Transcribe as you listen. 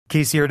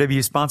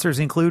KCRW sponsors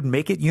include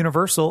Make It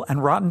Universal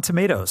and Rotten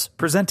Tomatoes,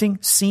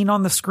 presenting Scene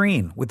on the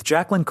Screen with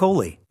Jacqueline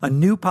Coley, a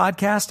new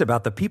podcast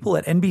about the people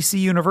at NBC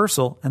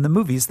Universal and the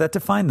movies that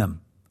define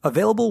them.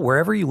 Available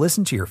wherever you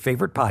listen to your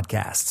favorite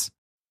podcasts.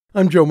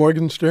 I'm Joe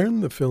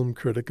Morgenstern, the film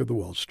critic of the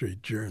Wall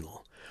Street Journal.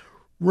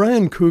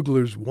 Ryan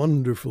Coogler's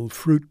wonderful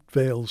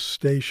Fruitvale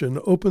Station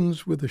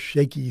opens with a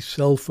shaky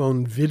cell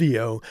phone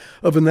video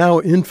of a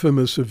now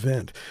infamous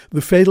event,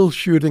 the fatal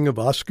shooting of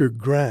Oscar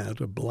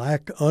Grant, a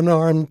black,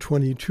 unarmed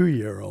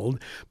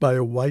 22-year-old, by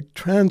a white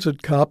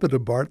transit cop at a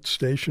BART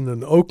station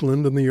in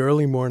Oakland in the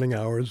early morning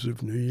hours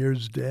of New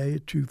Year's Day,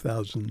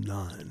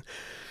 2009.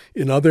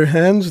 In other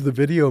hands, the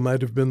video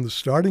might have been the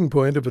starting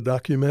point of a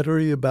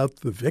documentary about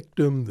the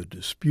victim, the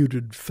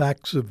disputed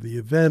facts of the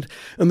event,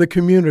 and the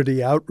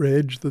community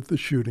outrage that the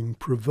shooting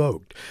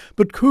provoked.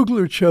 But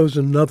Coogler chose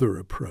another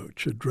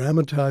approach, a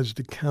dramatized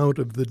account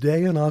of the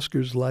day in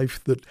Oscar's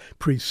life that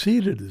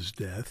preceded his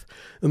death,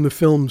 and the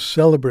film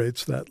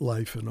celebrates that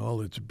life in all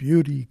its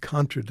beauty,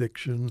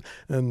 contradiction,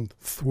 and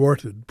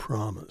thwarted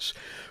promise.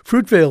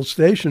 Fruitvale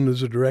Station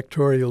is a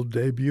directorial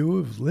debut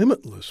of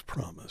limitless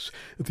promise.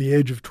 At the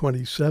age of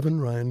 27,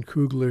 Ryan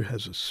Coogler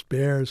has a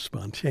spare,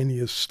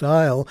 spontaneous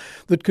style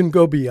that can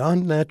go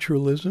beyond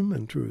naturalism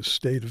into a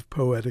state of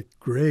poetic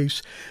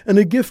grace, and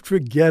a gift for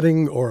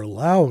getting or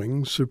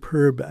allowing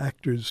superb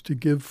actors to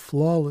give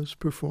flawless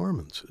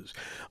performances.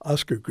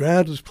 Oscar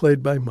Grant is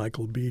played by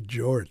Michael B.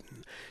 Jordan.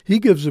 He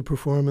gives a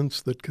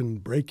performance that can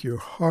break your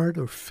heart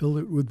or fill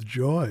it with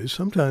joy,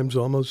 sometimes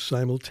almost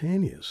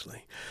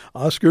simultaneously.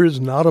 Oscar is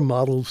not a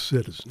model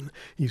citizen.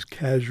 He's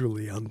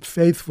casually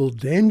unfaithful,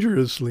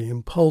 dangerously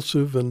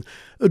impulsive, and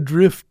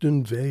adrift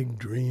in vague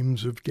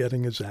dreams of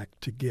getting his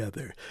act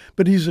together.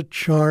 But he's a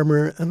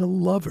charmer and a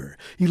lover.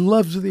 He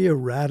loves the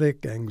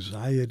erratic,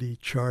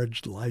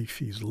 anxiety-charged life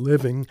he's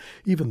living,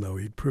 even though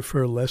he'd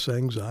prefer less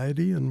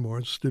anxiety and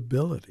more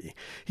stability.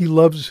 He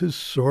loves his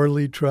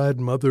sorely tried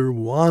mother,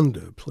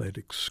 Wanda, played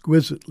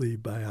exquisitely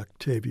by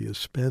Octavia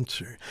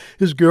Spencer,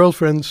 his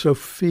girlfriend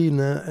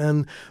Sophina,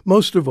 and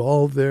most of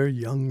all their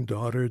young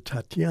daughter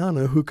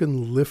Tatiana, who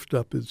can lift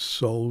up his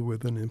soul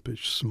with an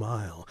impish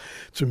smile.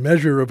 It's a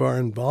measure of our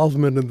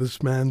involvement in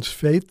this man's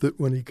fate that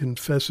when he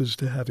confesses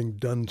to having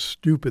done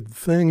stupid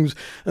things,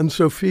 and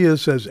Sophia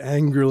says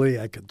angrily,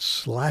 "I could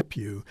slap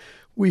you,"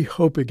 we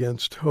hope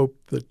against hope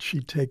that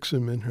she takes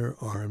him in her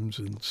arms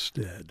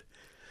instead.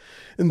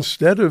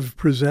 Instead of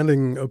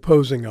presenting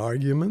opposing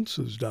arguments,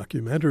 as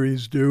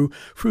documentaries do,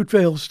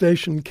 Fruitvale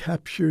Station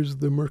captures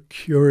the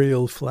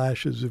mercurial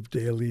flashes of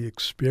daily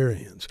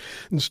experience.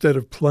 Instead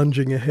of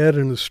plunging ahead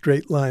in a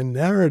straight-line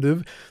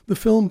narrative, the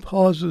film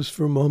pauses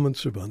for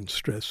moments of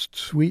unstressed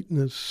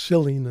sweetness,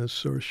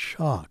 silliness, or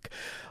shock.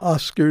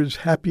 Oscar's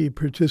happy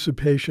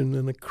participation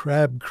in a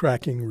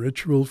crab-cracking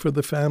ritual for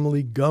the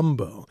family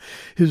gumbo.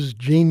 His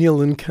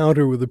genial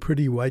encounter with a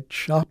pretty white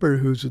shopper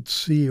who's at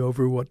sea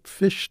over what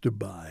fish to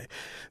buy.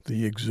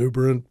 The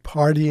exuberant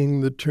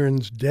partying that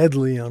turns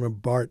deadly on a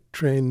BART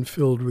train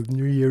filled with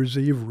New Year's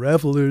Eve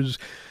revelers.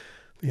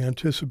 The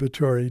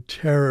anticipatory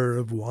terror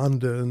of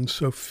Wanda and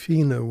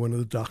Sophina when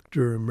a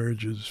doctor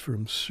emerges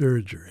from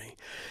surgery.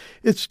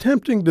 It's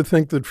tempting to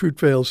think that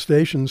Fruitvale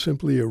Station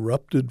simply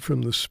erupted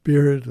from the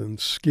spirit and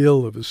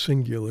skill of a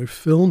singular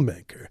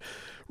filmmaker.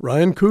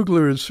 Ryan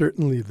Coogler is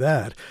certainly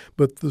that,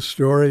 but the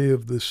story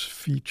of this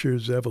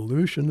feature's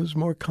evolution is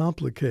more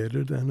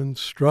complicated and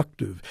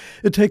instructive.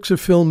 It takes a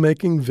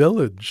filmmaking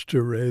village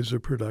to raise a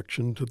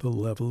production to the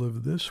level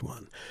of this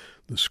one.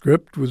 The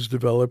script was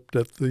developed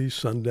at the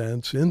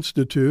Sundance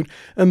Institute,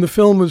 and the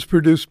film was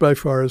produced by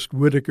Forrest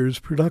Whitaker's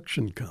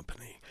production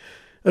company.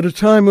 At a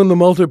time when the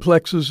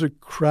multiplexes are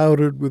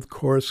crowded with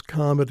coarse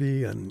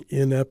comedy and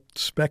inept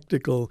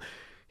spectacle,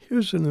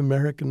 here's an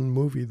American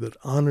movie that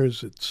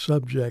honors its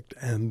subject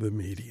and the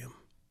medium.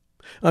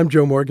 I'm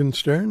Joe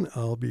Morgenstern.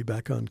 I'll be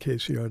back on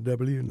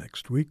KCRW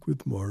next week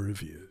with more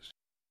reviews.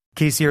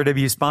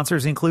 KCRW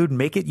sponsors include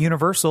Make It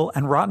Universal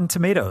and Rotten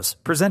Tomatoes,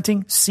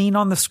 presenting Scene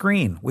on the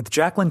Screen with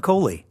Jacqueline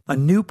Coley, a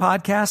new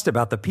podcast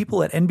about the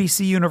people at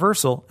NBC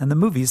Universal and the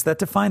movies that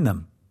define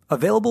them.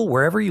 Available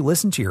wherever you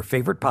listen to your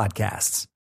favorite podcasts.